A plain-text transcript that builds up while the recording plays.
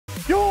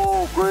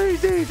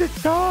Crazies,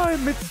 it's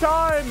time! It's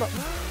time!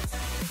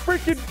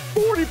 Freaking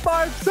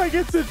 45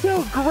 seconds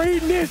until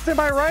greatness, am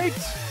I right?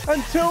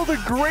 Until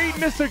the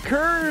greatness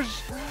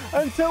occurs.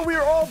 Until we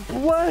are all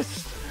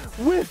blessed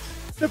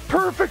with the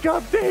perfect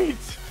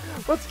update.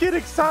 Let's get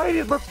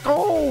excited. Let's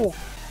go.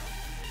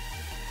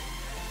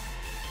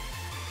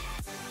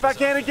 If I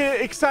can't get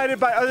excited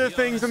by other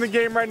things in the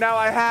game right now,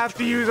 I have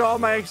to use all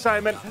my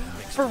excitement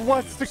for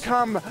what's to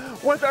come.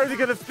 What are they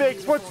going to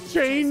fix? What's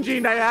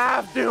changing? I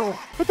have to.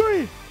 A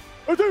 3,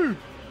 a 2,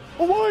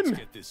 a 1.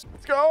 Let's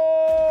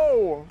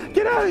go.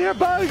 Get out of here,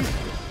 bugs.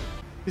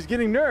 He's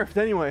getting nerfed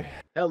anyway.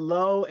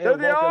 Hello and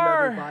welcome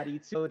everybody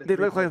to They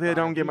look like they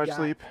don't get much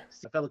sleep.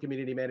 Fellow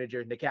community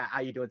manager Nikat,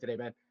 how you doing today,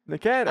 man?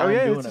 Nikat, oh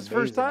yeah, it's his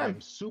first time.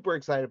 I'm super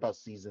excited about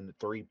season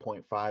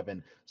 3.5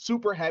 and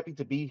super happy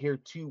to be here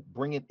to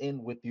bring it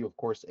in with you, of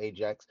course,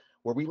 Ajax,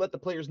 where we let the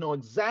players know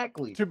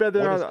exactly Too bad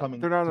they're what not, is coming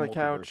they're not on the to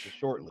couch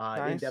shortly.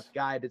 Nice. In-depth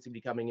guide that's going to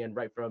be coming in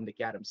right from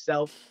Nikat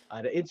himself.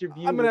 The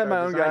interview I'm gonna have my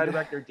own guide.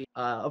 Director.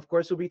 Of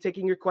course, we'll be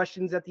taking your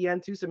questions at the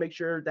end too, so make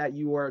sure that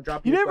you are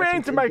dropping. You never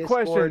answer my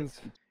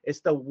questions. It's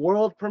the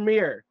world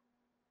premiere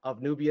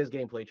of Nubia's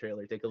gameplay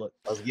trailer. Take a look.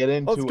 Let's get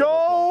into it. Let's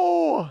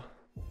go!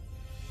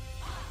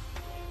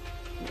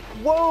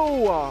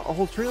 Whoa! A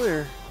whole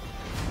trailer.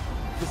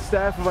 The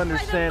Staff of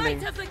Understanding.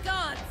 By the might of the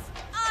gods,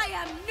 I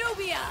am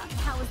Nubia.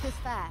 How is this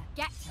fair?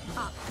 Get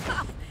up.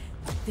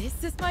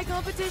 This is my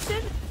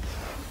competition.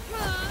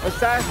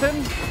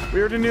 Assassin. We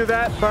already knew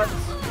that, but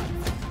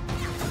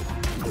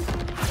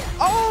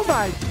oh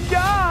my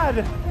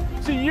God!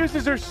 She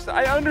uses her.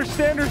 I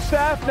understand her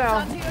staff now.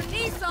 Onto your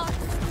knee socks.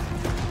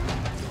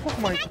 Oh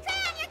my!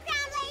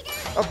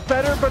 A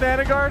better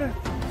banana guard?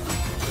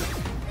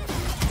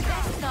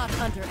 Let's not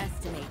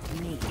underestimate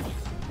me.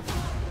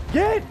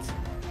 Get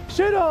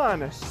shit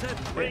on!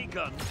 Set ray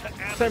gun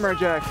to Samurai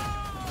Jack.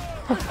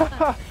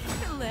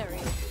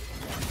 Hilarious.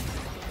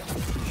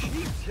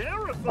 She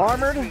terrifies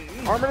Armored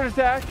me.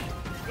 attack.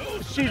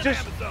 Go She to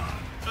just. Amazon.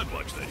 I'd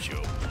watch that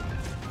show.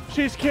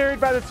 She's carried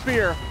by the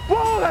spear.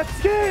 Whoa, that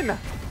skin!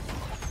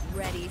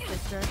 Ready,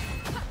 sister?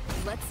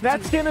 Let's That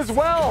do skin this. as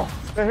well.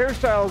 The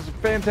hairstyle is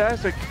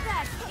fantastic.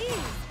 That is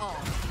all.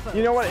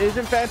 You know what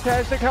isn't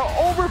fantastic? How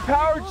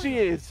overpowered she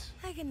is.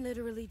 I can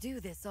literally do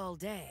this all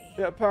day.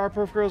 Yeah,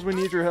 Powerpuff Girls, we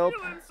need your help.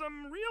 Feeling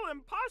some real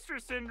imposter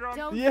syndrome.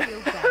 Don't Yeah,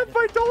 feel bad. if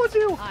I told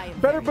you. I am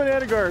Better very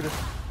banana guard.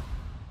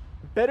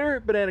 Better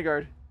banana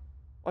guard.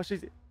 Oh,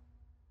 she's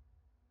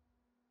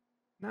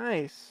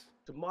nice.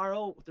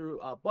 Tomorrow through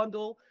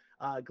bundle,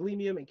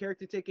 Gleamium and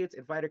character tickets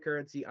and fighter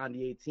currency on the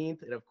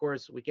 18th. And of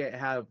course, we can't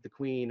have the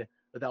queen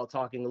without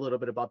talking a little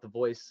bit about the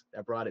voice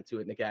that brought it to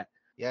it, Nikat.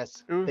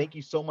 Yes, Ooh. thank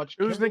you so much.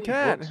 Who's the Kimberly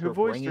cat? Brooks Who for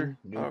voiced bringing her?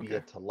 Nubia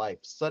Okay. to life.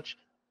 Such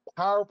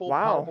powerful,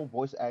 Wow. powerful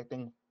voice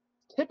acting,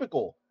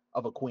 typical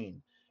of a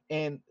queen.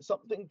 And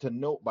something to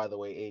note, by the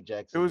way,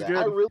 Ajax, It was is that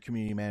I good. really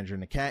Community manager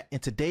Nikat,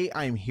 and today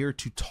I am here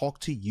to talk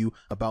to you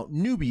about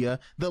Nubia,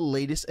 the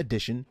latest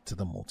addition to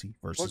the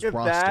multiversus Look at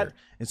roster. that.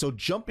 And so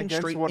jumping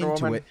Against straight Wonder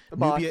into Woman, it, the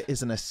boss. Nubia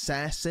is an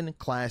assassin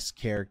class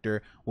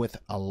character with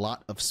a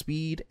lot of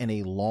speed and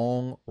a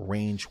long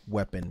range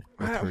weapon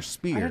with Wow, her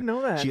spear. I didn't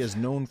know that. She is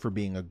known for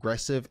being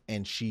aggressive,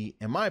 and she,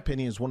 in my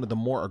opinion, is one of the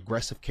more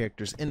aggressive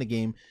characters in the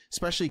game,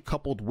 especially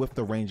coupled with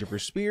the range of her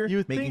spear, You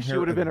would making think she her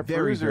would have been a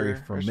very, very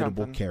bruiser or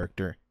formidable something.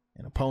 character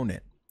and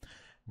opponent.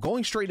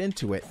 Going straight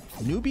into it,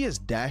 Nubia's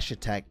dash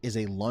attack is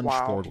a lunge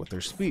Wow. forward with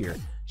her spear.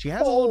 She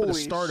has a little bit of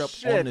Holy startup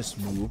shit. on this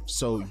move,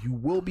 so you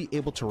will be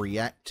able to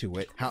react to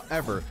it.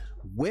 However,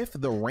 with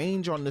the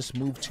range on this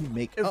move to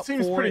make It up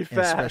seems for pretty it, and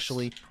fast.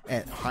 especially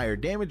at higher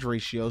damage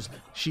ratios,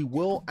 she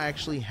will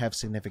actually have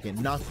significant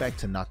knockback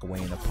to knock away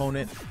an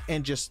opponent,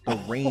 and just the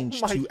range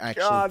Oh my to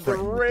actually God, the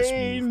threaten with this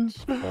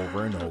range. move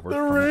over and over The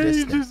from a range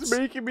distance. is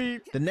making me.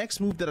 The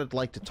next move that I'd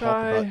like to talk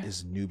Die. about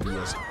is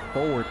Nubia's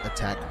forward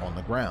attack on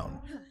the ground.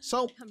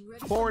 So,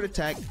 forward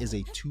attack is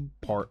a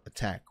two-part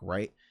attack,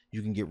 right?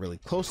 You can get really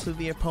close to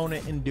the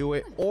opponent and do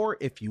it, or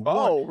if you want,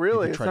 Oh,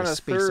 really? you It's can try not to a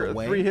space third- a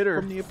away three-hitter.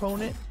 from the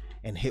opponent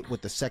and hit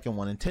with the second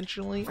one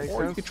intentionally, Makes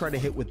or you sense. could try to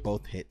hit with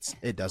both hits.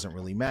 It doesn't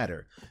really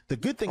matter. The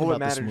good thing Oh, it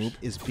about this matters. move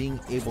is being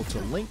able to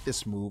link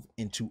this move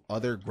into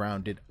other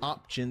grounded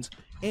options,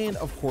 and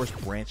of course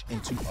branch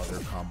into other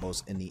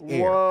combos in the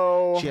air.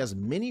 Whoa. She has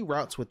many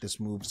routes with this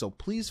move, so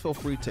please feel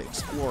free to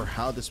explore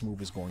how this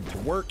move is going to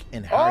work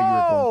and how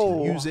you're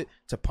going Oh. to use it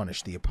to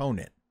punish the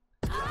opponent.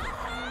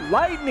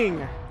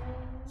 Lightning.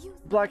 You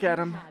Black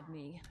Adam. had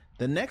me.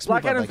 The next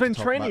Black move I'd Adam's like to been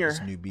talk training about is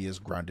her. Nubia's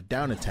grounded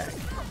down attack.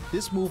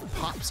 This move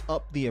pops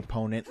up the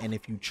opponent, and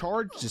if you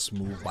charge this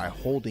move by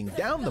holding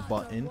down the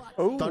button,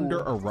 Ooh.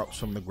 thunder erupts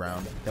from the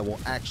ground that will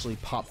actually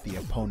pop the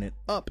opponent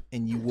up,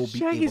 and you will be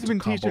Shaggy's able to been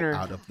teaching combo her.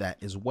 out of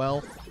that as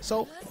well.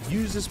 So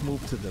use this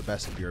move to the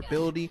best of your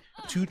ability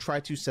to try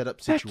to set up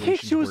That kick,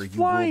 situations she was where you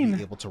flying. will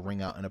be able to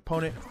ring out an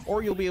opponent,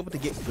 or you'll be able to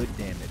get good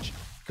damage,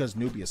 because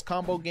Nubia's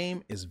combo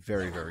game is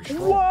very, very strong.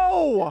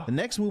 Whoa. The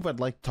next move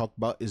I'd like to talk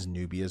about is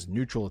Nubia's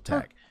neutral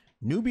attack.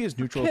 Nubia's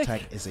neutral Kick.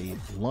 attack is a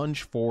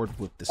lunge forward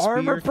with the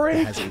Armor spear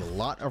break. that has a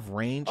lot of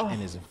range and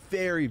is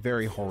very,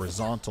 very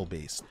horizontal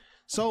based.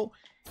 So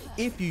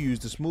if you use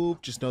this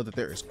move, just know that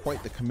there is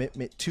quite the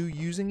commitment to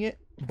using it,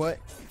 but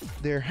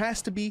there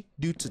has to be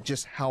due to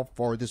just how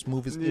far this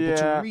move is able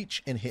to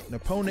reach and hit an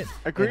opponent.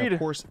 Agreed. And of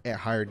course, at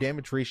higher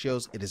damage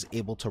ratios, it is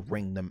able to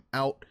ring them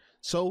out.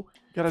 So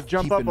gotta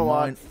jump keep up in a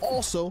lot. mind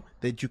also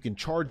that you can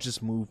charge this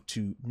move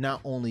to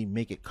not only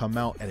make it come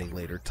out at a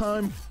later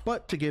time,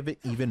 but to give it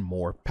even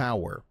more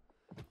power.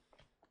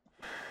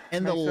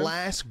 And the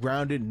last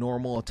grounded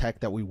normal attack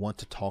that we want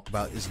to talk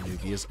about is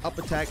Nubia's up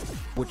attack,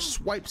 which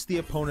swipes the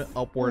opponent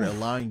upward,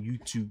 allowing you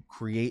to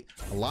create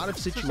a lot of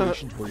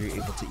situations where you're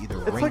able to either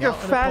ring like a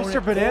out an faster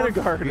opponent, banana or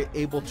guard. you're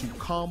able to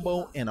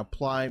combo and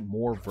apply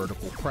more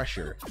vertical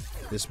pressure.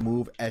 This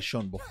move, as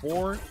shown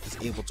before,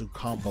 is able to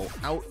combo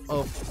out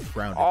of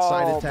grounded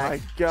side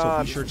attack.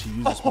 So be sure to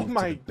use this move to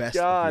the best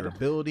of your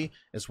ability,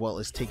 as well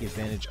as take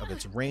advantage of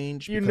its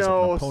range. You because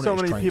know, if an opponent so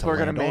is many trying people to are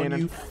gonna land main on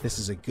him. you, this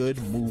is a good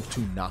move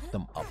to knock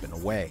them up and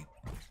away.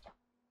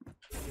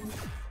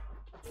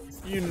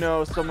 You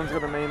know someone's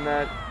gonna main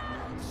that.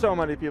 So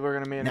many people are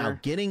gonna main Now, her.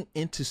 getting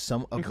into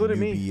some of Including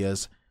me.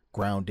 Nubia's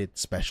grounded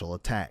special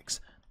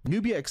attacks.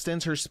 Nubia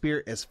extends her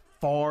spear as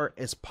far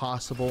as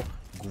possible,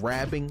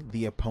 grabbing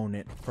the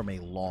opponent from a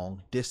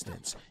long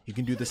distance. You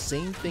can do the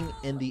same thing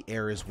in the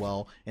air as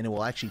well, and it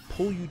will actually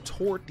pull you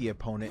toward the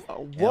opponent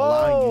and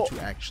allow you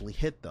to actually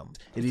hit them.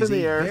 It is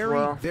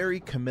a very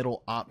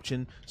committal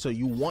option, so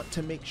you want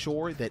to make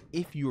sure that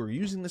if you are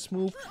using this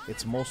move,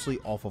 it's mostly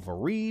off of a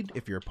read,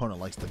 if your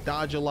opponent likes to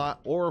dodge a lot,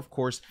 or of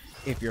course,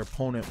 if your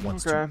opponent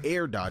wants to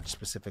air dodge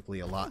specifically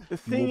a lot, the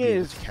you will thing be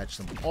able is, to catch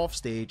them off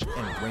stage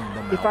and ring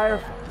them if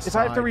out.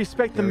 I have to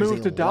respect the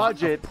move to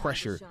dodge it,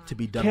 pressure to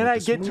be done can with I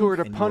this get to move, her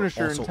to and you are punish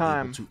her in also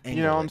time? able to You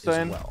know what I'm angle it as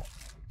saying? well.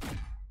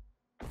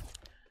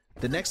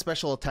 The next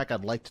special attack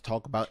I'd like to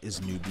talk about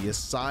is Nubia's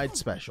side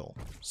special.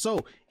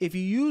 So if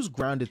you use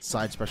grounded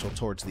side special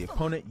towards the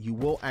opponent, you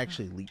will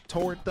actually leap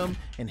toward them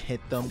and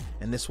hit them,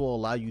 and this will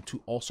allow you to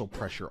also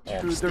pressure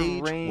off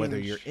stage, whether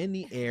you're in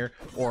the air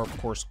or of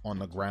course on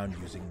the ground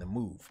using the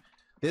move.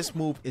 This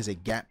move is a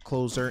gap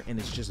closer, and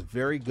it's just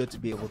very good to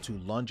be able to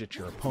lunge at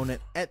your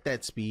opponent at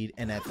that speed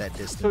and at that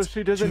distance. So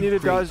she doesn't need a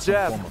create dodge some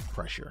jab. form of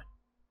pressure.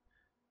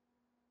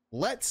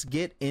 Let's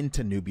get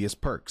into Nubia's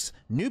perks.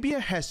 Nubia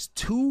has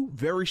two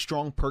very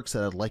strong perks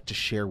that I'd like to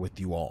share with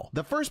you all.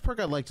 The first perk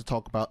I'd like to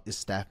talk about is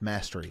Staff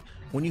Mastery.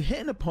 When you hit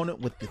an opponent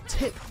with the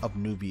tip of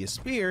Nubia's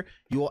spear,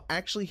 you will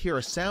actually hear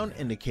a sound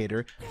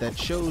indicator that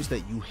shows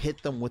that you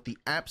hit them with the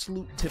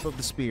absolute tip of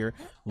the spear,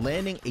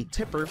 landing a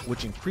tipper,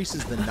 which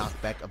increases the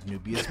knockback of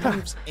Nubia's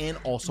moves and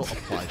also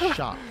applies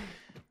shock.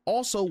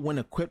 Also, when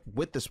equipped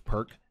with this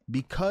perk,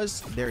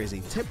 because there is a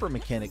tipper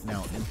mechanic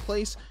now in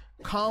place,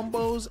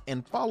 combos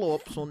and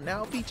follow-ups will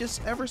now be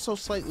just ever so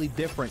slightly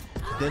different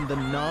than the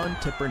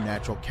non-tipper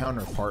natural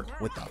counterpart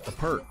without the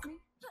perk.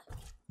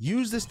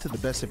 Use this to the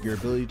best of your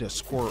ability to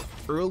score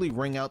early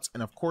ring outs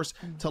and of course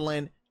to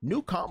land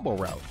new combo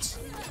routes.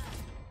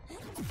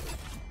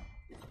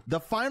 The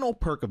final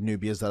perk of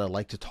Nubia's that I'd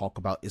like to talk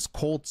about is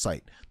Cold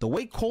Sight. The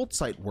way Cold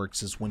Sight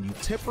works is when you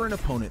tipper an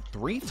opponent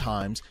 3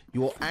 times,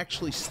 you will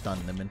actually stun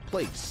them in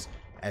place.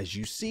 As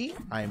you see,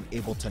 I am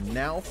able to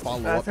now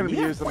follow up.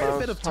 You have quite a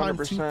bit of time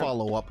to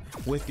follow up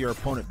with your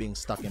opponent being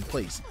stuck in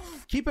place.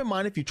 Keep in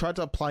mind, if you try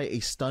to apply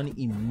a stun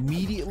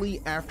immediately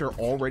after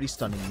already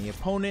stunning the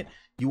opponent,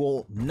 you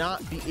will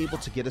not be able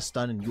to get a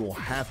stun, and you will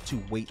have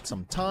to wait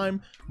some time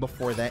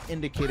before that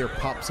indicator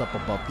pops up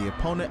above the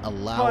opponent,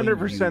 allowing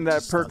 100%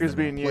 that perk is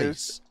being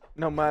used,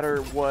 no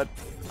matter what.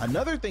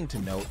 Another thing to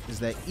note is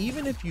that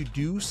even if you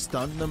do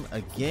stun them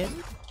again,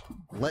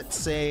 let's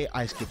say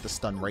I get the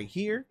stun right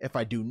here. If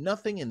I do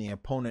nothing and the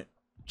opponent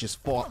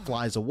just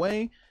flies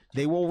away,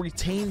 they will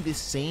retain the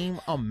same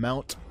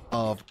amount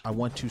of, I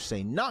want to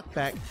say,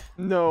 knockback,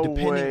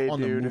 depending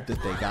on the move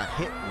that they got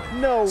hit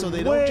with. So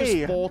they don't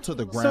just fall to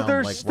the ground. So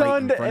they're like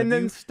stunned right in front and of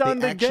then you.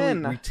 stunned they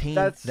again. Retain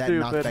That's that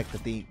stupid. knockback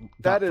that they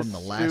got from the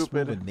last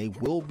move, and they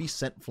will be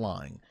sent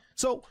flying.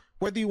 So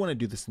whether you want to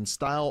do this in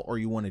style or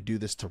you want to do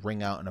this to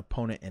ring out an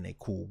opponent in a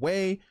cool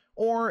way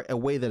or a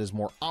way that is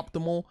more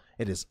optimal,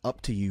 it is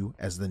up to you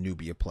as the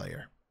Nubia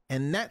player.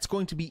 And that's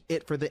going to be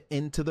it for the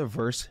Into the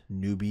Verse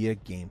Nubia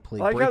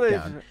gameplay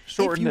breakdown.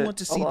 If you want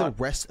to see the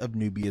rest of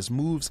Nubia's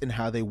moves and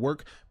how they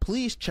work,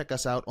 please check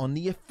us out on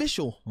the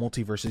official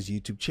Multiversus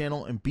YouTube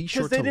channel, and be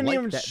sure to like that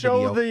video and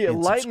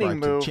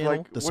subscribe to the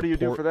channel. What do you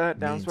do for that?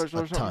 Down means special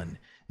or a something? ton.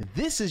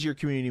 This is your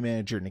community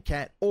manager,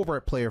 Nikat, over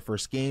at Player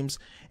First Games,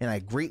 and I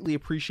greatly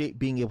appreciate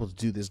being able to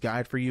do this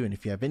guide for you. And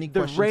if you have any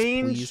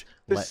questions,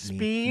 please let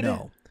me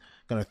know.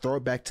 Gonna throw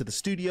it back to the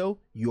studio.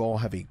 You all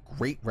have a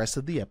great rest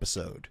of the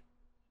episode.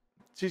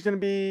 She's going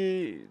to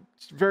be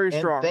very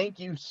strong. And thank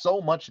you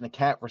so much,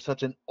 Nikat, for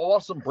such an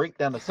awesome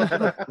breakdown of such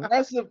an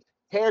aggressive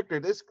character.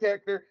 This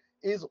character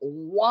is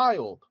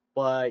wild.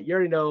 But you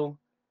already know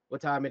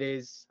what time it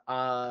is.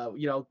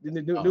 You know,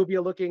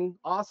 Nubia looking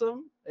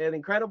awesome and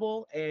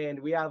incredible. And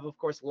we have, of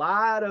course, a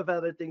lot of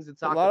other things to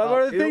talk about. A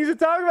lot of other things to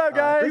talk about,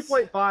 guys.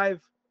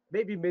 3.5,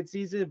 maybe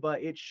mid-season,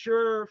 but it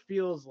sure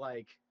feels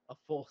like a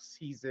full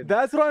season.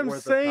 That's what I'm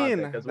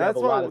saying.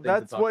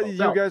 That's what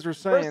you guys were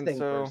saying.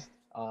 So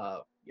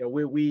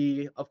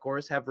we of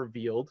course have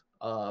revealed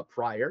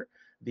prior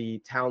the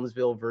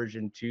Townsville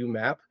version 2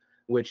 map,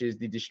 which is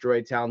the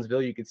destroyed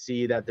Townsville. You can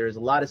see that there's a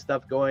lot of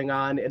stuff going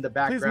on in the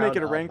background. Please make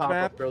it a ranked Pop-up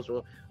map. girls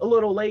were a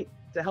little late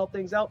to help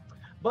things out,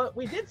 but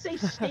we did say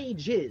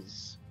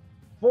stages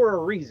for a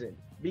reason,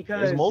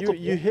 because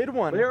you hid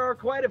one. there are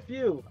quite a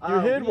few. You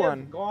hid we one.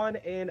 have gone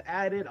and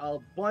added a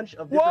bunch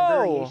of different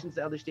variations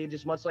to other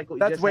stages, much like what we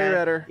That's just way had.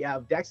 better. You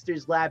have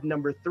Dexter's Lab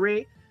number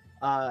 3.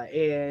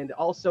 And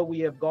also we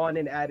have gone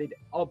and added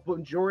a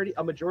majority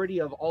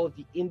of all of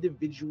the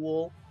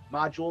individual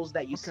modules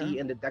that you see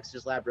in the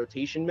Dexter's Lab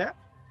rotation map.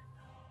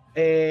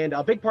 And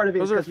a big part of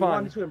it is because we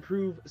wanted to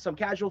improve some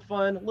casual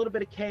fun, a little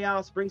bit of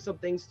chaos, bring some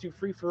things to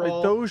free for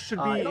all. Those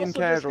should be in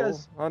casual,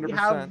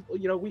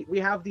 100%. We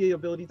have the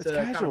ability to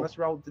kind of mess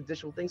around with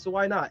additional things, so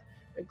why not?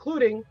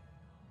 Including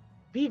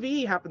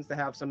PvE happens to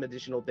have some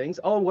additional things.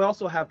 Oh, we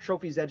also have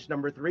Trophy's Edge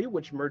number 3,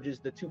 which merges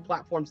the 2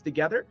 platforms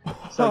together.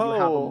 So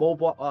you have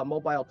a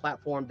mobile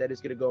platform that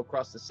is going to go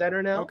across the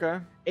center now.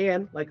 Okay.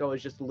 And like I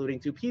was just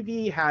alluding to,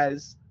 PvE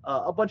has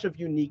a bunch of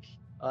unique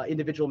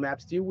individual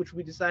maps too, which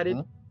we decided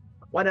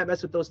why not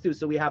mess with those too.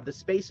 So we have the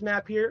space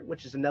map here,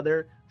 which is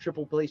another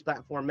triple place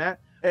platform map.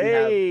 We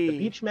have the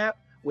beach map,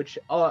 which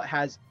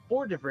has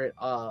 4 different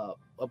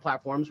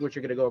platforms, which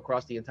are going to go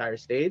across the entire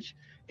stage.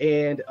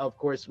 And of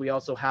course, we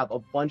also have a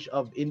bunch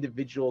of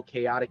individual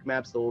chaotic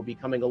maps that will be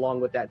coming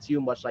along with that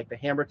too, much like the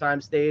Hammer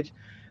Time stage.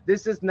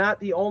 This is not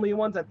the only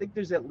ones. I think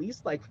there's at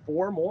least like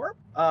 4 more.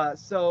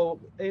 So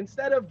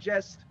instead of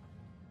just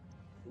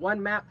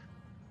one map,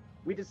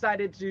 we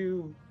decided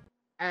to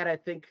add, I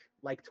think,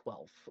 like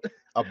 12.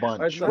 A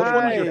bunch.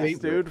 Nice,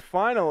 dude.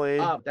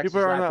 Finally. People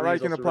are not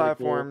liking the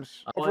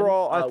platforms. Really cool.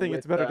 Overall, I think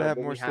it's better to have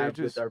more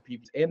stages.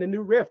 And the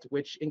new Rift,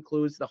 which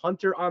includes the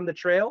Hunter on the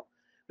Trail,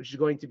 which is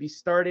going to be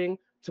starting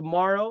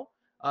tomorrow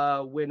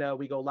when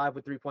we go live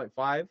with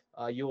 3.5.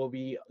 You will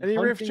be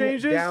hunting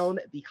down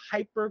the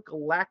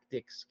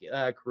Hypergalactic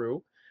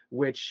crew,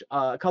 which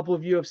a couple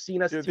of you have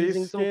seen us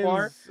teasing so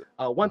far.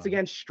 Once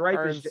again,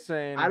 Stripe is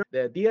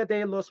the Dia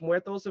de los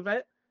Muertos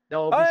event. That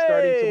will be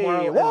starting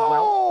tomorrow as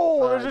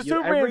well. There's a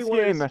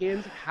Superman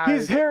skin.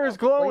 His hair is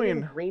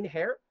glowing. Green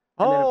hair.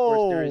 And then, of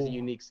course, there is a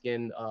unique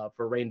skin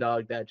for Rain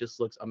Dog that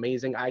just looks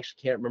amazing. I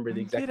actually can't remember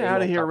the exact name. Get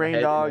out of here,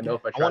 Rain Dog. I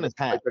want his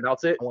hat.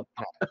 Pronounce it.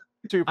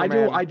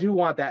 I do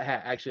want that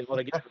hat, actually.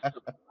 The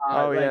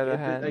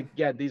hat.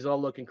 Again, these all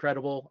look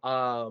incredible.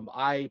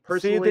 I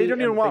personally they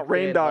don't even want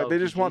Rain Dog. They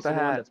just want the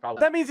hat.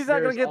 That means he's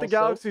not going to get the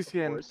Galaxy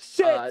skin.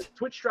 Shit!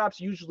 Twitch drops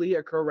usually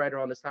occur right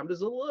around this time.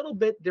 It's a little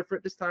bit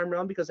different this time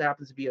around because it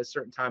happens to be a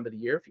certain time of the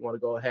year. If you want to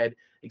go ahead,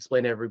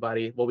 explain to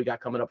everybody what we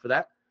got coming up for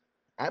that.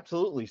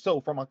 Absolutely.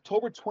 So from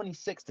October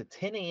 26th to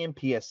 10 a.m.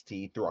 PST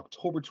through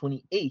October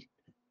 28th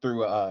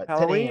through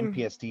 10 a.m.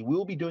 PST, we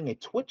will be doing a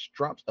Twitch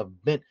Drops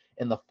event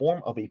in the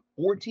form of a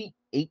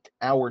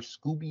 48-hour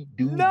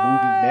Scooby-Doo movie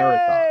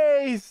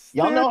marathon.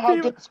 Y'all know how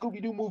good the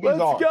Scooby-Doo movies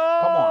are. Go!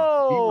 Come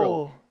on, be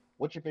real.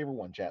 What's your favorite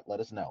one, chat?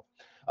 Let us know.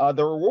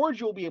 The rewards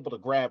you'll be able to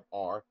grab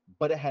are,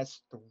 but it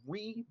has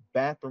 3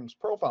 bathrooms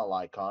profile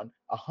icon,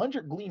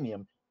 100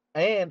 Gleamium,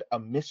 and a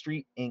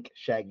Mystery Ink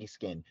Shaggy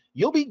skin.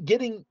 You'll be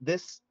getting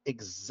this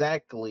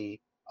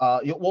exactly.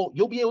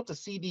 You'll be able to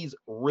see these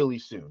really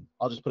soon.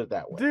 I'll just put it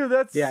that way. Dude,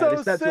 that's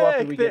so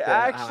sick. They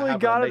actually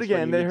got it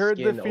again. They heard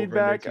the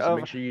feedback so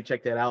make sure you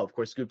check that out. Of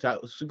course,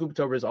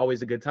 Scooptober is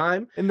always a good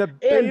time. In the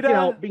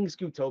beta, being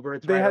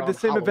Scooptober, they had the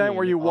same event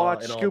where you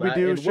watch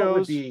Scooby-Doo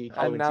shows,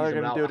 and now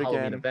they're going to do it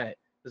again.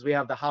 Because we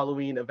have the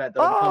Halloween event that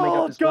will be coming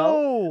up as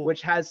well,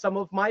 which has some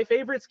of my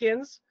favorite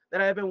skins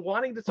that I've been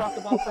wanting to talk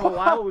about for a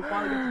while. We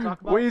finally get to talk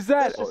about. What is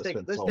that?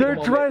 They're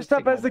dressed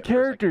up as the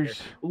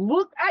characters.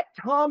 Look at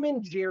Tom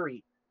and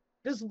Jerry.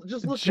 Just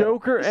look.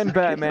 Joker and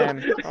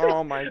Batman.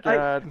 Oh my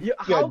god.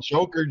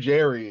 Joker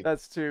Jerry.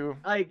 That's too.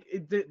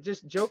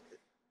 Just joke.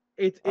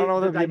 I don't know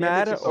whether to be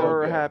mad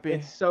or happy.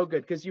 It's so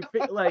good because you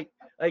feel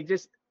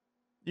just.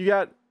 You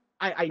got.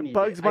 I need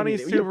Bugs Bunny,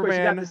 Superman. Of course,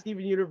 you got the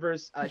Steven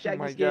Universe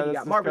Shaggy skin. You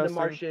got Marvin the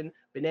Martian,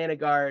 Banana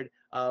Guard,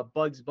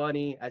 Bugs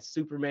Bunny as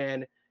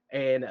Superman,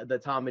 and the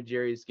Tom and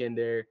Jerry skin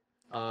there.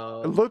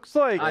 It looks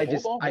like.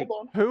 Hold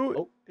on.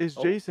 Who is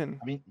Jason?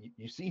 I mean,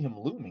 you see him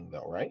looming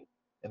though, right?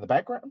 In the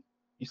background,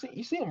 you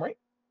see him, right?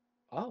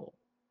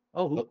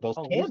 Those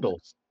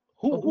candles.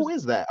 Who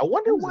is that? I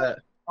wonder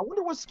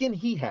what skin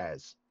he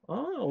has.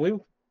 We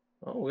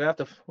have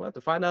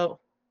to find out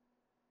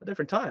a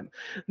different time.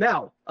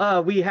 Now,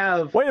 we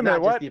have wait a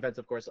minute, not just the events,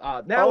 of course.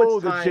 Now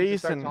it's time to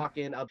start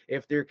talking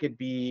if there could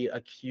be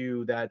a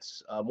queue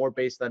that's more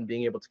based on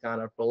being able to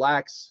kind of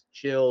relax,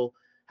 chill,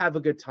 have a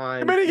good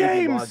time,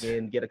 log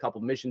in, get a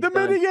couple missions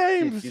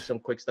done, do some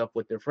quick stuff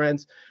with their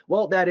friends.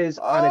 Well, that is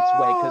on its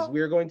way because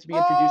we're going to be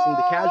introducing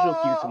the casual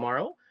queue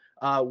tomorrow,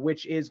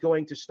 which is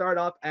going to start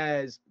off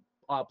as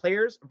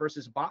players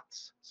versus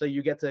bots. So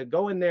you get to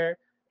go in there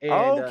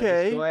and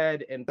just go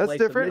ahead and play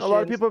different. A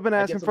lot of people have been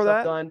asking for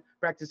that.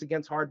 Practice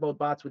against hard mode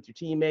bots with your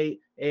teammate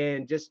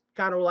and just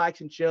kind of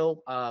relax and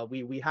chill.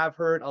 We have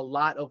heard a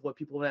lot of what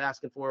people have been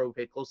asking for. We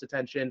paid close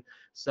attention.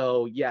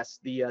 So yes,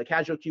 the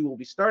casual queue will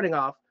be starting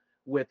off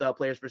with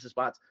players versus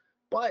bots.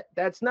 But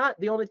that's not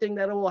the only thing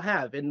that it will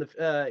have. In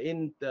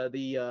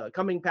the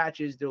coming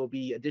patches, there will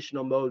be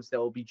additional modes that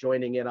will be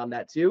joining in on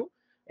that too,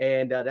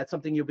 and that's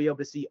something you'll be able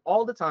to see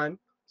all the time.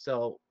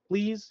 So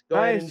please go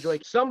ahead and enjoy.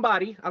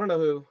 Somebody, I don't know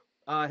who,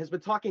 has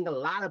been talking a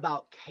lot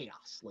about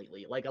chaos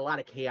lately, like a lot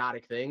of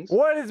chaotic things.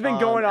 What has been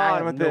going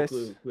on with this?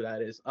 Clue who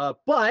that is.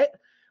 But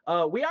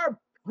we are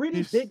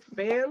pretty big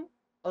fan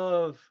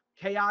of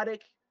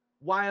chaotic,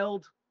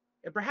 wild,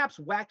 and perhaps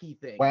wacky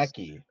things.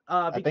 Wacky.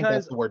 I think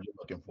that's the word you're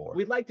looking for.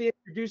 We'd like to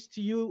introduce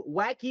to you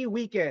Wacky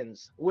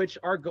Weekends, which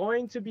are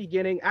going to be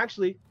beginning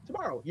actually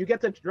tomorrow. You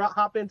get to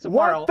hop in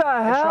tomorrow and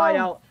try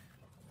out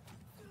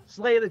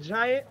Slay the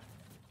Giant,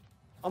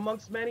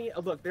 amongst many.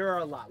 Look, there are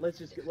a lot. Let's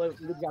just we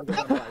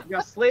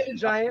got Slay the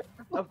Giant.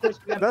 Of course,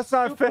 we have that's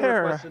not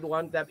fair. Requested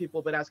one that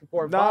people have been asking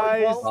for.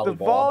 Nice, the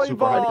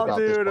volleyball,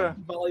 dude.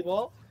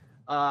 Volleyball.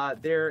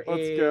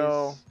 Let's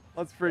go.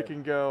 Let's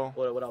freaking go.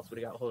 What else would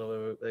we got? Hold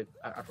on, wait.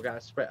 I forgot.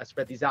 I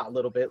spread these out a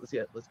little bit.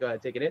 Let's go ahead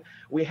and take it in.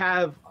 We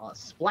have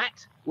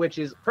Splat, which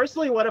is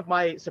personally one of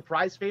my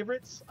surprise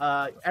favorites.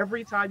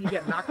 Every time you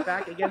get knocked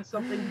back against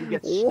something, you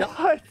get stuck.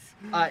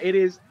 What? It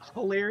is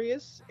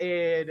hilarious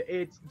and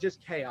it's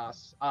just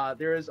chaos.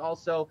 There is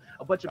also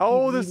a bunch of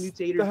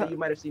mutators that you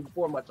might have seen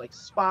before, much like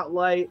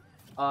Spotlight.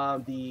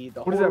 The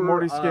what is that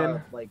Morty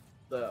skin? Like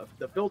the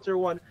filter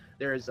one.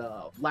 There's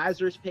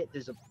Lazarus Pit.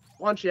 There's a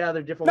bunch of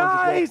other different ones as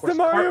well. Of course, the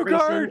Mario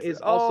Kart racing is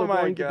also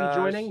going to be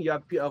joining. You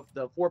have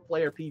the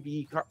 4-player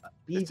PvP.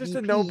 It's just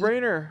a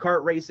no-brainer.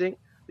 Kart racing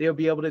they'll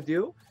be able to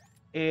do,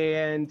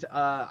 and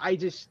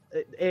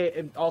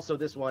and also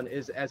this one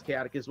is as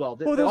chaotic as well.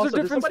 Oh, those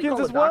are different skins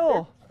as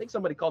well. I think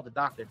somebody called the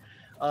doctor.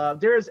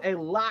 There's a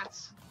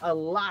lot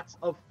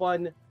of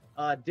fun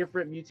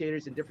different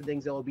mutators and different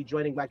things that will be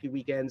joining Wacky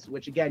Weekends,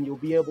 which again you'll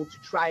be able to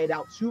try it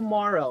out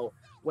tomorrow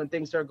when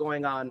things start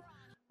going on.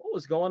 What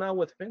was going on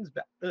with Finn's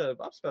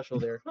up special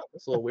there?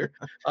 That's a little weird.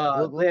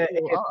 I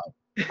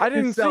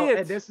didn't see it.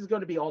 And this is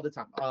going to be all the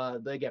time.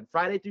 Again,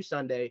 Friday through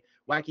Sunday,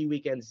 Wacky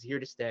Weekends is here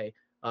to stay.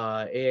 A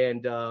lot,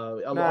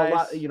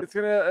 you know, it's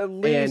gonna at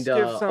least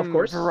give some of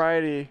course,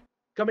 variety.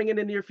 Coming in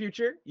the near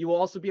future, you will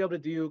also be able to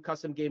do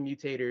custom game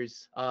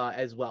mutators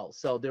as well.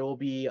 So there will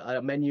be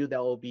a menu that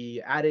will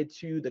be added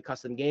to the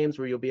custom games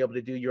where you'll be able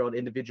to do your own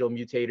individual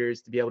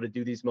mutators to be able to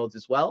do these modes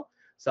as well.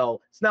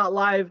 So it's not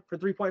live for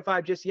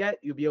 3.5 just yet.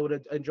 You'll be able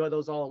to enjoy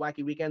those all at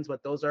Wacky Weekends,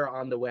 but those are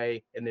on the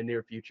way in the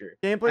near future.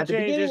 Gameplay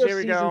changes. Here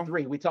we go. Season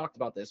 3, we talked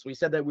about this. We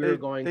said that we were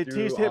going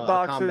through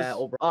Hitboxes. combat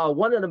over.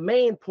 One of the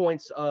main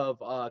points of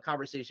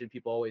conversation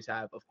people always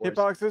have, of course,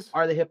 Hitboxes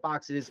are the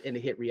hitboxes and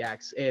the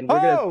Hitreacts, and we're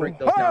gonna break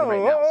those down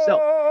right now. So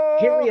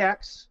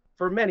Hitreacts,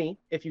 for many,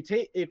 if you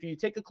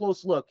take a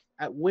close look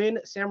at when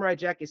Samurai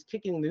Jack is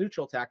kicking the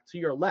neutral attack to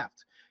your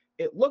left,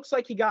 it looks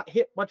like he got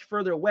hit much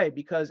further away,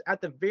 because at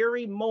the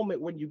very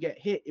moment when you get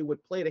hit, it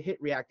would play the hit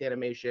react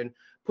animation,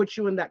 put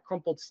you in that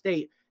crumpled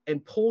state,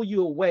 and pull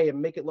you away and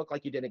make it look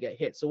like you didn't get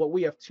hit. So what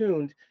we have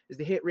tuned is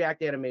the hit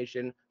react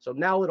animation. So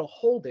now it'll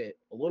hold it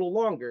a little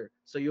longer.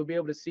 So you'll be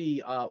able to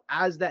see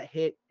as that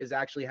hit is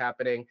actually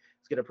happening.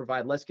 It's going to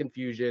provide less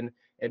confusion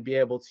and be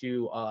able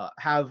to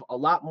have a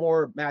lot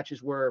more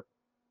matches where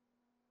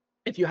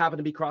if you happen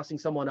to be crossing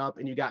someone up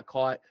and you got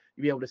caught,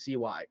 you'll be able to see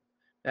why.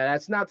 Now,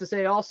 that's not to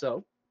say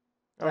also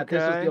that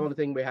this is the only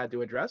thing we had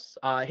to address.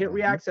 Hit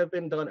reacts have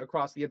been done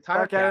across the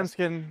entire cast,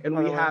 and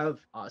we have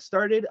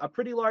started a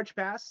pretty large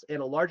pass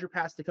and a larger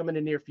pass to come in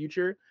the near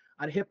future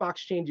on hitbox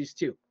changes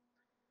too.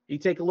 You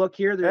take a look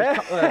here. There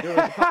was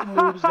a couple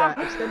moves that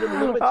extended a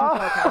little bit too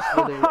far past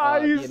where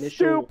the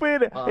initial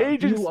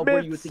view of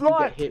where you would think you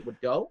get hit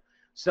would go.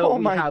 So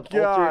we have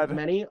altered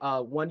many.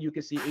 One you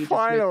can see Agent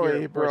Smith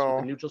here, of course,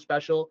 with the neutral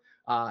special,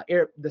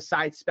 the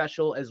side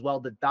special as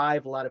well, the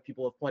dive. A lot of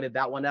people have pointed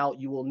that one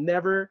out. You will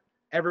never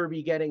ever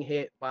be getting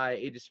hit by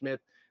Agent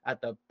Smith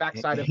at the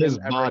backside of his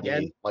body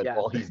ever again.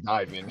 While he's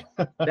diving.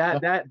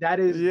 that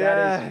is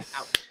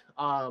out.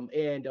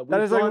 And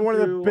that is like one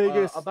of the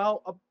biggest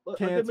about a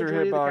good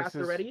majority of the cast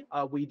already.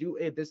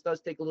 This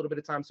does take a little bit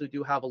of time, so we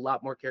do have a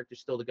lot more characters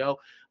still to go.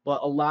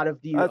 But a lot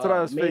of the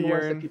main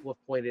ones that people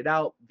have pointed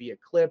out via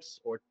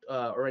clips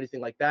or anything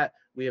like that,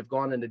 we have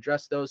gone and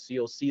addressed those, so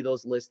you'll see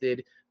those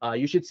listed.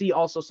 You should see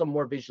also some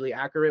more visually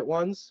accurate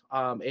ones,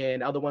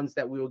 and other ones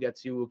that we will get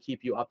to will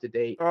keep you up to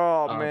date.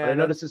 Oh man, but I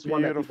know this is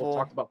one that people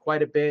talked about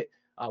quite a bit.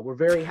 We're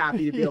very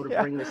happy to be able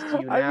to bring this to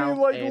you now. I mean,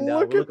 like, and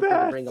look we're at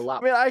that. To bring a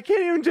lot. Man, I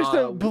can't even just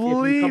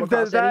believe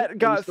that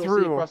got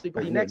through.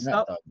 Next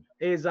up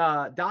is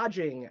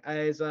dodging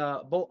as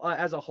a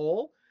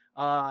whole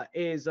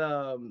is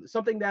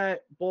something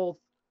that both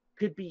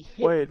could be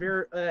hit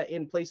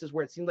in places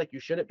where it seems like you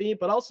shouldn't be,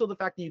 but also the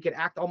fact that you can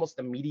act almost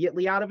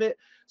immediately out of it.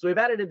 So we've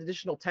added an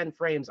additional 10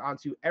 frames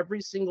onto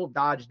every single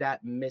dodge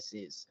that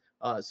misses.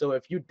 So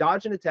if you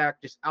dodge an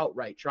attack just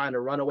outright, trying to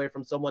run away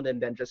from someone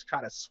and then just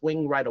try to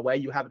swing right away,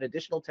 you have an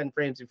additional 10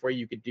 frames before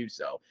you could do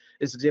so.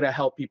 This is going to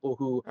help people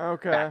who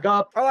back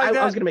up. I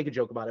was going to make a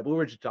joke about it, but we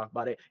were just talking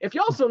about it. If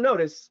you also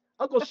notice,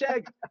 Uncle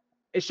Shag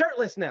is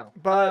shirtless now.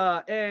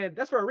 But and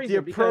that's for a reason.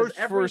 the approach because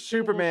every for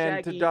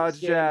Superman to Shaggy dodge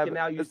skin jab, can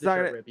now use it's the not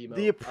shirt gonna, rip emote.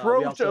 the We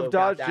approach also of got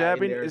dodge that in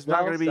jabbing there is as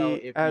not well. going to So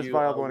be if as you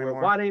viable were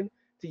anymore. wanting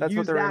to That's what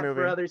use they're that removing.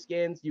 for other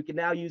skins, you can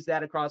now use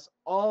that across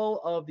all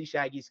of the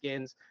Shaggy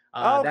skins.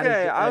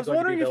 Okay, I was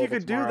wondering if you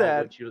could do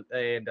that.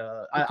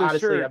 Honestly,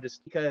 shirt. I'm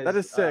just because That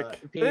is sick. I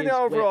think Pays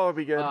overall would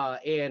be good.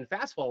 and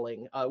fast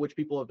falling, which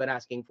people have been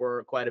asking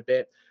for quite a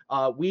bit.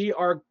 We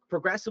are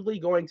progressively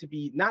going to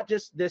be, not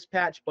just this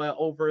patch, but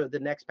over the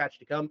next patch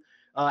to come,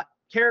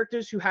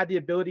 characters who had the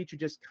ability to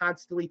just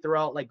constantly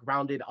throw out like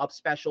rounded up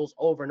specials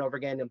over and over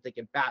again. I'm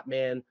thinking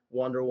Batman,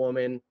 Wonder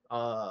Woman,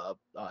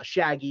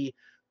 Shaggy,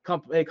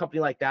 a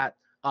company like that.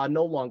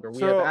 No longer.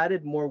 We have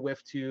added more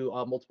whiff to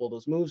multiple of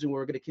those moves, and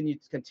we're going to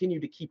continue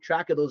to keep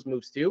track of those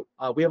moves too.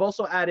 We have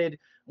also added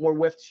more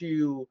whiff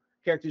to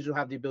characters who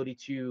have the ability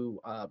to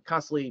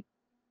constantly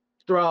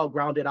throw out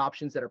grounded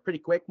options that are pretty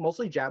quick,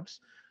 mostly jabs.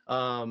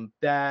 And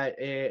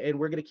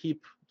we're going to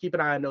keep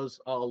an eye on those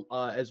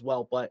as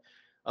well. But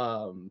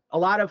a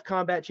lot of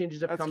combat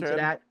changes have come to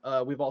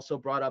that. We've also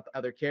brought up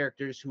other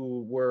characters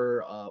who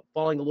were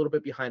falling a little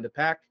bit behind the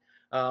pack.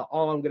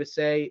 All I'm going to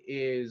say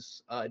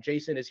is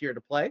Jason is here to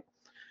play.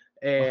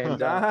 And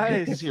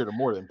nice. He's here to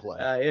more than play.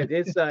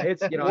 It's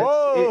you know,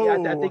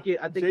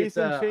 I think it's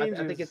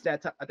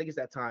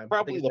that time.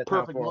 Probably the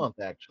perfect month,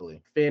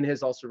 actually. Finn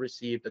has also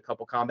received a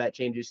couple combat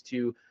changes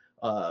to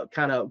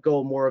kind of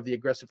go more of the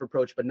aggressive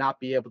approach, but not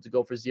be able to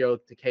go for 0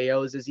 to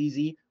KOs as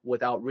easy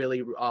without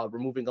really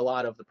removing a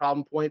lot of the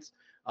problem points.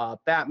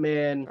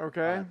 Batman,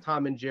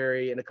 Tom and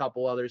Jerry, and a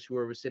couple others who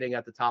were sitting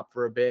at the top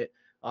for a bit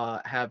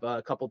have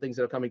a couple things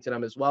that are coming to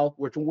them as well.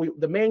 Which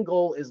the main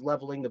goal is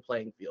leveling the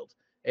playing field.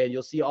 And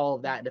you'll see all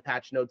of that in the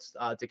patch notes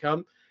to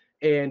come.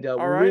 And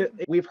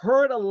we've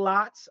heard a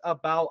lot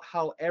about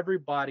how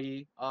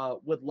everybody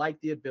would like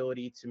the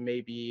ability to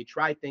maybe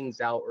try things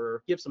out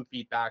or give some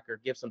feedback or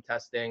give some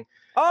testing.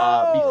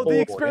 The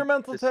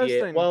experimental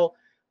testing. Well,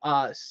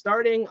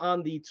 starting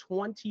on the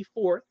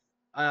 24th,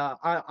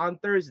 on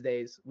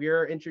Thursdays, we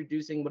are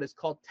introducing what is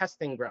called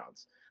testing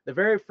grounds. The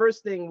very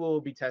first thing we'll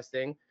be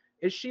testing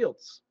is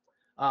shields.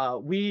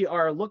 We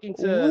are looking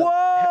to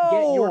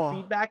get your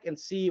feedback and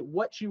see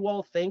what you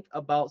all think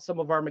about some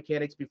of our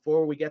mechanics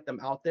before we get them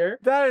out there.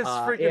 That is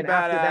freaking and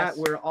badass. After that,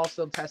 we're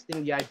also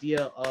testing the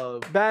idea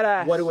of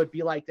what it would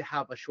be like to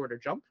have a shorter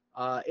jump.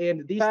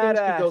 And these things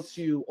could go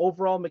to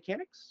overall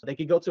mechanics. They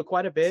could go to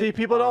quite a bit. See,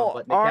 people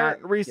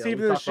aren't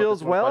receiving the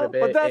shields well,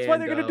 but that's why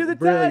they're going to do the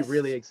test.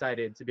 Really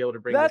excited to be able to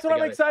bring That's this what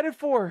together. I'm excited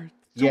for.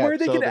 Where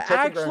they can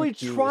actually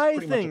try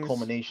things. Much a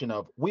culmination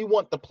of, we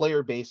want the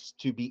player base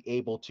to be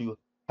able to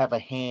have a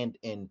hand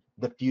in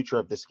the future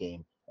of this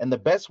game. And the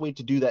best way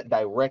to do that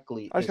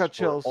directly is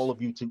for all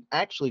of you to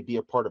actually be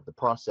a part of the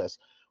process.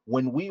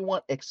 When we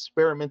want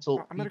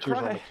experimental features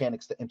or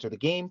mechanics to enter the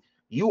game,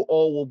 you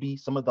all will be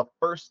some of the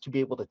first to be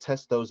able to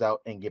test those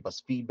out and give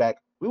us feedback.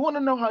 We want to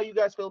know how you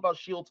guys feel about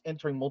shields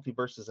entering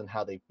multiverses and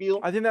how they feel.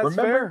 I think that's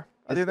fair.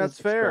 I think that's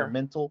fair.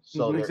 Experimental,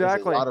 so there is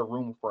a lot of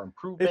room for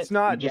improvement. It's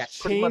not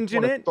just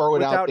changing it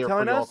without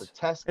telling us.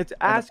 It's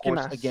asking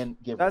us. Again,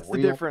 that's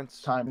the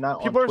difference.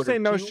 People are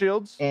saying no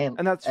shields, and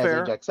that's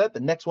fair. As Jack said,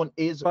 the next one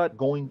is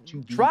going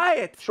to be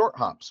short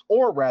hops,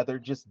 or rather,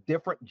 just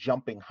different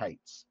jumping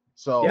heights.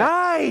 So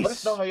nice. Let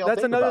us know how y'all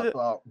think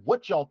about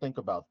what y'all think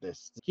about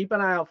this. Keep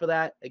an eye out for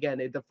that. Again,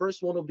 the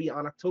first one will be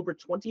on October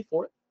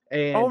 24th.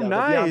 And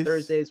nice. On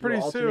Thursdays,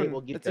 pretty soon.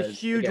 It's a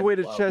huge way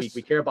to test.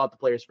 We care about the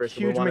players first.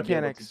 Huge and we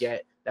mechanics. To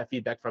get that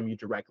feedback from you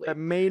directly. That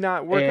may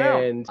not work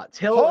out. And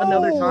till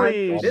another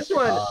time. This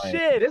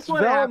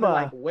one happened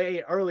like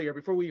way earlier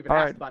before we even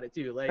asked about it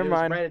too. Like, Never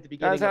mind. Right at the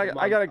beginning. Guys,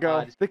 I gotta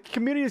go. The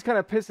community is kind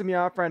of pissing me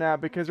off right now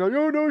because they're like,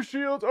 oh no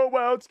shields. Oh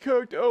wow, it's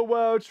cooked. Oh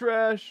wow,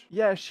 trash.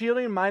 Yeah,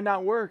 shielding might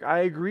not work.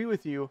 I agree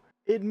with you.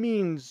 It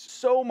means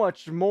so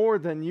much more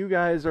than you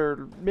guys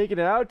are making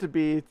it out to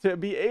be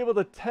able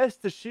to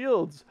test the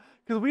shields.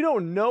 Because we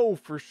don't know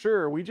for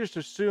sure. We just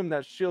assume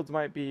that shields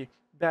might be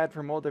bad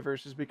for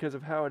multiverses because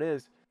of how it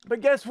is.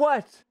 But guess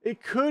what?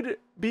 It could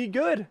be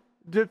good,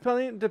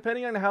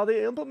 depending on how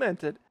they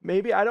implement it.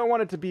 Maybe I don't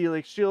want it to be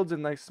like shields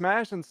and like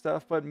smash and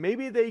stuff, but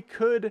maybe they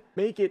could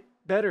make it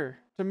better.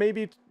 So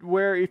maybe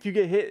where if you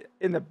get hit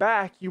in the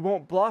back, you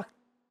won't block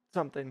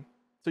something.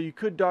 So you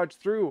could dodge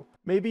through.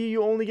 Maybe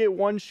you only get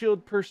 1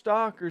 shield per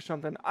stock or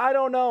something. I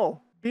don't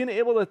know. Being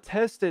able to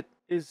test it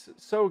is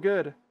so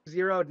good.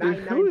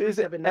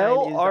 09979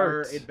 is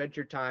our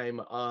Adventure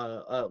Time.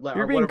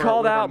 You're being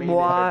called out,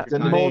 Moi, the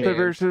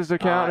Multiverses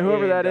account,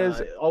 whoever that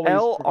is.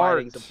 L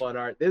Art. Some fun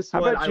art. This How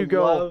one, about you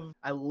go?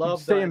 I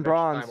love stay in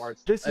bronze.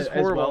 This is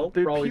horrible,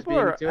 dude. People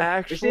are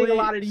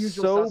actually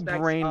so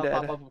brain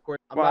dead. Wow,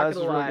 that's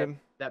really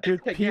good.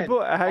 Dude,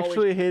 people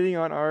actually hating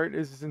on art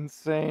is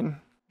insane.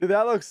 Dude,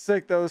 that looks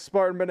sick though,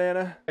 Spartan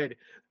Banana.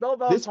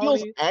 This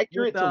feels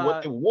accurate to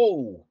what.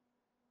 Whoa.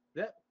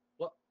 Yeah.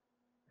 Well,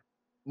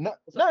 No,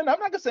 I'm not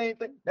gonna say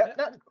anything.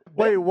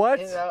 Wait, what?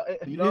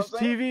 You know Use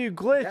what I'm saying? TV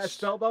glitch. Yeah,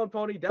 Spellbound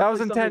Pony. That was Definitely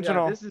something,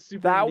 intentional. this is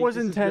super That unique. was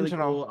This is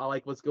intentional. Really cool. I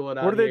like what's going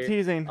on. What are they here.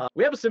 teasing?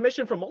 We have a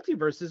submission from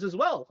multiverses as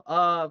well.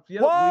 You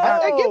know, Whoa! How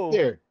did I get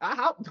there?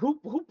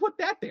 Who put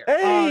that there?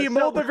 Hey, So-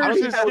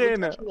 multiversus that was skin.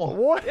 intentional.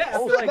 What? Yeah,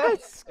 Oh, it's like, that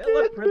it skin,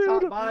 looked pretty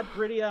top dude? mod,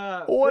 pretty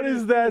What pretty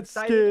is that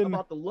excited skin?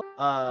 about the look.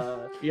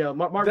 You know,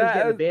 Marvel's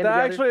getting a That, band that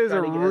together, actually is a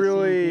trying to get us, see who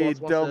really else wants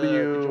to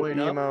W join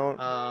up.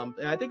 emote.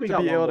 And I think we To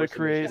got be one able more to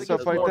create submission stuff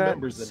as like well. that.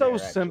 members in So there,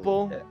 actually.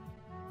 simple. Yeah.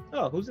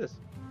 Oh, who's this?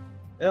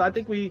 I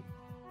think we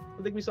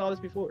saw this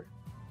before.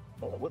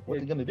 What are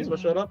you gonna do? Gizmo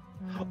showed up.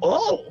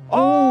 Oh!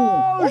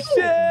 Oh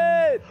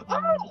shit!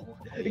 Oh!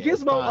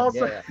 Gizmo Time,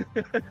 also. yeah.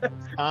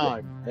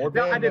 Time. More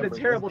No, I band did a members,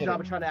 terrible let's get job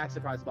it. of trying to act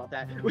surprised about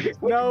that. No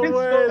Gizmo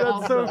way,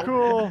 that's so also.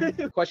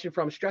 cool. Question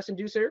from Stress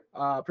Inducer.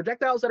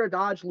 Projectiles that are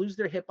dodged lose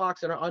their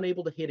hitbox and are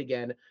unable to hit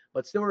again,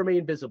 but still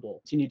remain visible.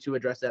 Continue to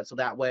address that so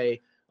that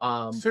way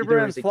there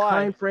Superman's is a fly.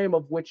 time frame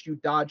of which you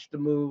dodge the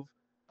move,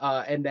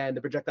 and then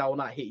the projectile will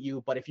not hit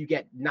you. But if you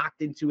get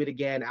knocked into it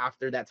again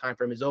after that time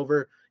frame is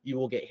over, you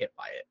will get hit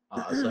by it.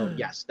 So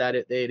yes,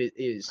 it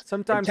is.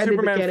 Sometimes intended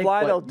Superman mechanic,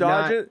 fly, but they'll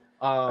dodge not, it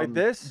like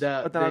this,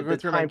 but then I'll go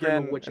through them time frame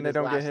again of which and it they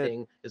is don't get hit.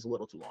 lasting is a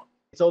little too long.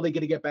 It's only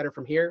going to get better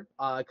from here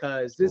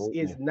because this Oh,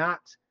 is yeah.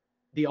 not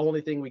the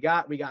only thing we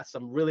got. We got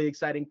some really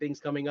exciting things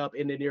coming up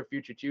in the near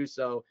future too.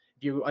 So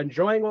if you're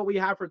enjoying what we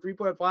have for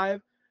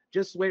 3.5,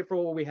 just wait for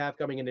what we have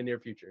coming in the near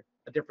future.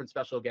 A different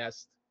special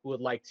guest who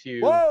would like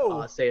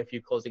to say a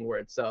few closing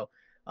words. So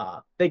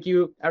thank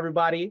you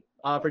everybody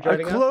for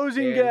joining us.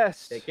 closing and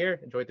guest. Take care.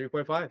 Enjoy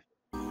 3.5.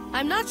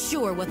 I'm not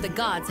sure what the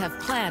gods have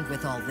planned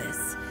with all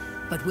this,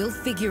 but we'll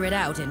figure it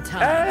out in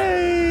time.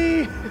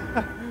 Hey!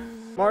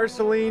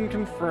 Marceline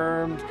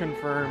confirmed,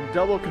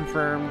 double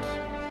confirmed.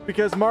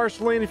 Because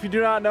Marceline, if you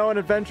do not know, in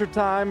Adventure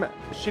Time,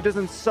 she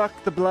doesn't suck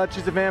the blood.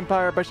 She's a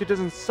vampire, but she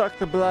doesn't suck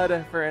the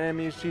blood for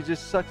enemies. She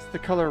just sucks the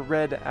color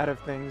red out of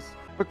things.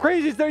 But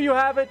crazies, there you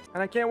have it.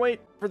 And I can't wait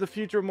for the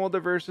future of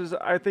multiverses.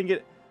 I think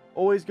it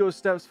always goes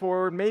steps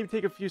forward, maybe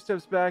take a few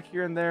steps back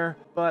here and there,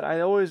 but I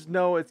always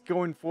know it's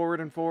going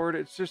forward and forward.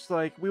 It's just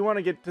like, we want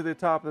to get to the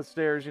top of the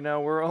stairs, you know,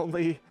 we're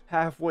only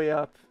halfway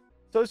up.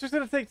 So it's just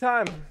going to take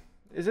time.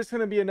 Is this going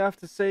to be enough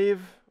to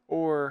save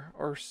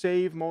or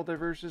save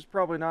multiverses?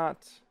 Probably not.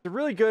 It's a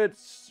really good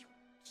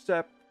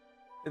step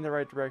in the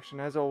right direction,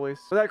 as always.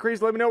 With that,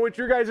 crazy, let me know what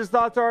your guys'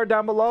 thoughts are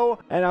down below,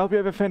 and I hope you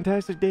have a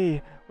fantastic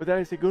day. With that,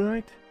 I say good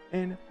night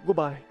and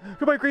goodbye.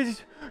 Goodbye,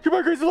 crazies.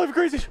 Goodbye, crazy. Love you,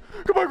 crazies.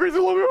 Goodbye, crazy.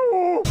 Love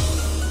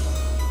you.